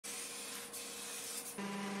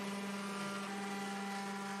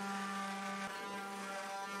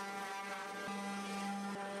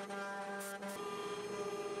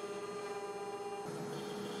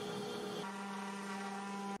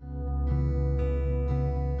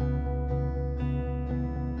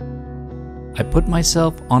I put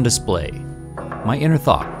myself on display, my inner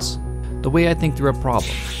thoughts, the way I think through a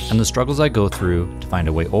problem, and the struggles I go through to find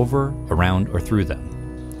a way over, around, or through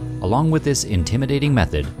them. Along with this intimidating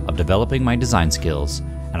method of developing my design skills,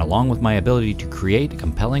 and along with my ability to create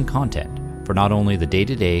compelling content for not only the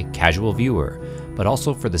day-to-day casual viewer, but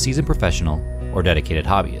also for the seasoned professional or dedicated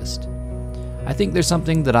hobbyist. I think there's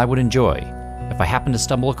something that I would enjoy if I happen to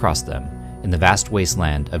stumble across them in the vast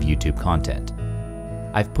wasteland of YouTube content.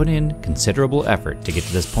 I've put in considerable effort to get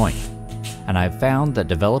to this point, and I've found that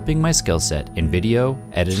developing my skill set in video,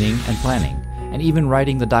 editing, and planning, and even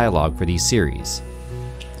writing the dialogue for these series,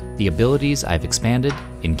 the abilities I've expanded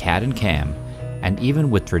in CAD and CAM, and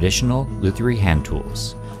even with traditional luthiery hand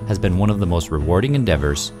tools, has been one of the most rewarding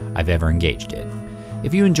endeavors I've ever engaged in.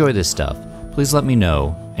 If you enjoy this stuff, please let me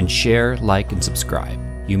know and share, like, and subscribe.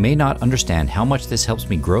 You may not understand how much this helps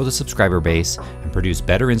me grow the subscriber base and produce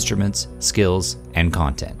better instruments, skills, and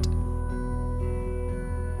content.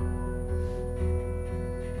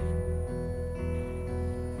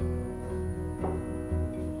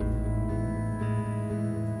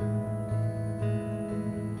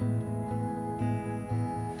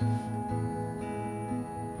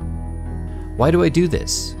 Why do I do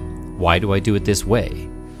this? Why do I do it this way?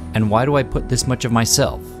 And why do I put this much of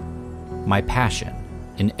myself, my passion,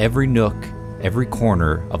 in every nook, every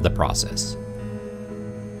corner of the process?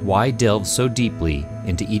 Why delve so deeply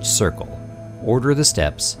into each circle, order the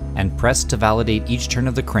steps, and press to validate each turn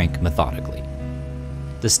of the crank methodically?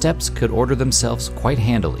 The steps could order themselves quite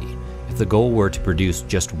handily if the goal were to produce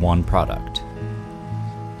just one product.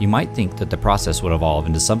 You might think that the process would evolve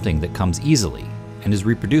into something that comes easily and is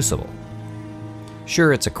reproducible.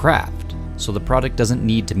 Sure, it's a craft, so the product doesn't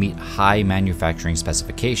need to meet high manufacturing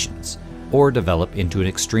specifications or develop into an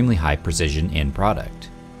extremely high precision end product.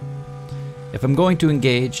 If I'm going to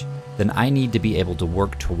engage, then I need to be able to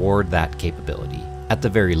work toward that capability, at the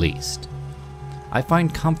very least. I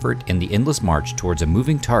find comfort in the endless march towards a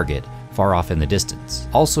moving target far off in the distance,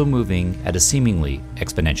 also moving at a seemingly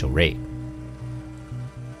exponential rate.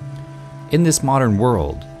 In this modern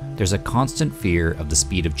world, there's a constant fear of the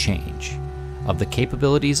speed of change, of the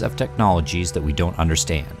capabilities of technologies that we don't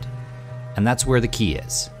understand. And that's where the key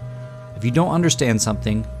is. If you don't understand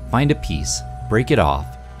something, find a piece, break it off,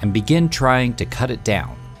 and begin trying to cut it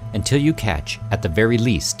down until you catch, at the very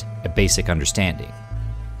least, a basic understanding.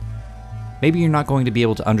 Maybe you're not going to be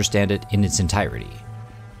able to understand it in its entirety,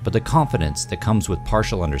 but the confidence that comes with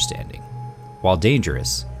partial understanding, while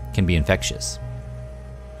dangerous, can be infectious.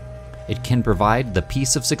 It can provide the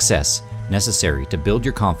piece of success necessary to build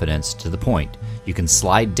your confidence to the point you can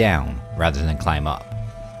slide down rather than climb up.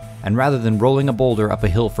 And rather than rolling a boulder up a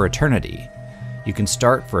hill for eternity, you can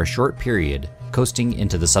start for a short period, coasting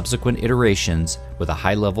into the subsequent iterations with a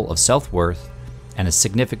high level of self-worth and a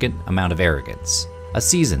significant amount of arrogance. A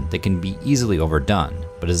season that can be easily overdone,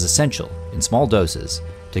 but is essential in small doses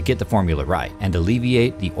to get the formula right and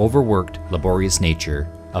alleviate the overworked, laborious nature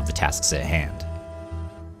of the tasks at hand.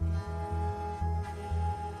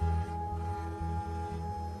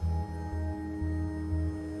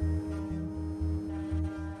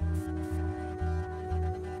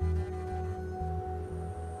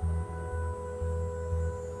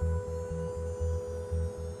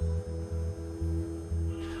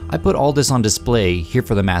 I put all this on display here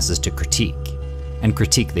for the masses to critique, and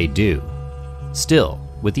critique they do. Still,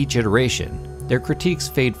 with each iteration, their critiques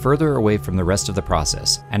fade further away from the rest of the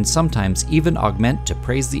process, and sometimes even augment to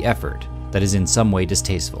praise the effort that is in some way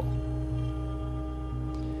distasteful.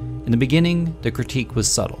 In the beginning, the critique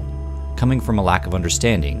was subtle, coming from a lack of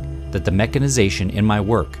understanding that the mechanization in my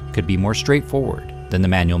work could be more straightforward than the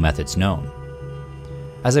manual methods known.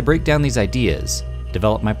 As I break down these ideas,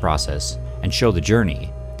 develop my process, and show the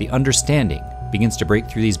journey, the understanding begins to break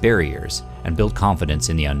through these barriers and build confidence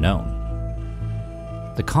in the unknown.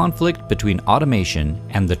 The conflict between automation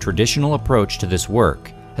and the traditional approach to this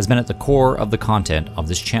work has been at the core of the content of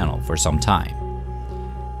this channel for some time.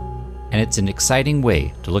 And it's an exciting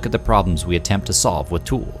way to look at the problems we attempt to solve with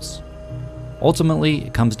tools. Ultimately,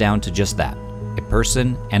 it comes down to just that, a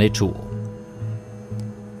person and a tool.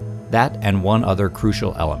 That and one other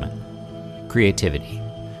crucial element, creativity.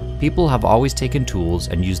 People have always taken tools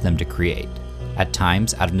and used them to create, at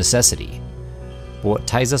times out of necessity. But what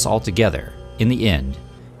ties us all together, in the end,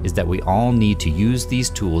 is that we all need to use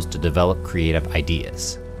these tools to develop creative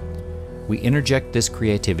ideas. We interject this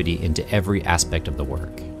creativity into every aspect of the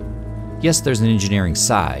work. Yes, there's an engineering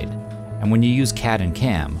side, and when you use CAD and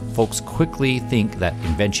CAM, folks quickly think that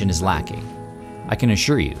invention is lacking. I can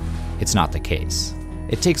assure you, it's not the case.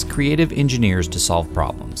 It takes creative engineers to solve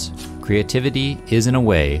problems. Creativity is, in a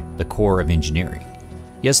way, the core of engineering.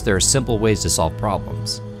 Yes, there are simple ways to solve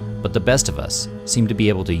problems, but the best of us seem to be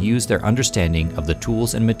able to use their understanding of the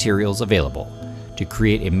tools and materials available to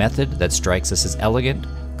create a method that strikes us as elegant,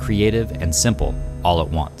 creative, and simple all at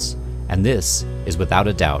once. And this is without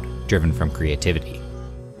a doubt driven from creativity.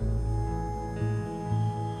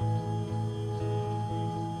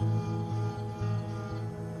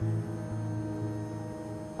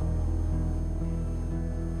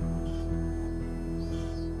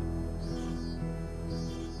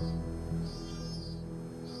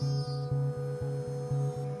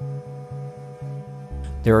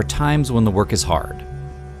 There are times when the work is hard,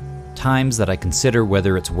 times that I consider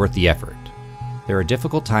whether it's worth the effort. There are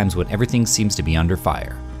difficult times when everything seems to be under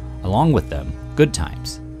fire. Along with them, good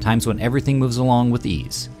times, times when everything moves along with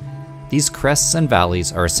ease. These crests and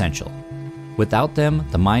valleys are essential. Without them,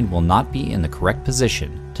 the mind will not be in the correct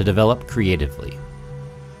position to develop creatively.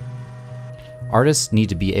 Artists need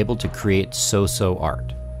to be able to create so-so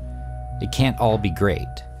art. It can't all be great.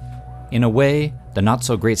 In a way, the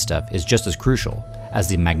not-so-great stuff is just as crucial as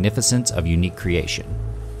the magnificence of unique creation.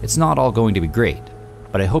 It's not all going to be great,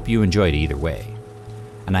 but I hope you enjoyed either way.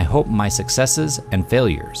 And I hope my successes and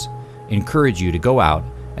failures encourage you to go out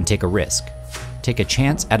and take a risk, take a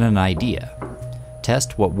chance at an idea,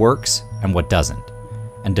 test what works and what doesn't,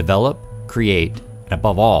 and develop, create, and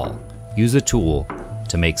above all, use a tool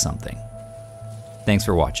to make something. Thanks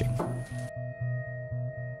for watching.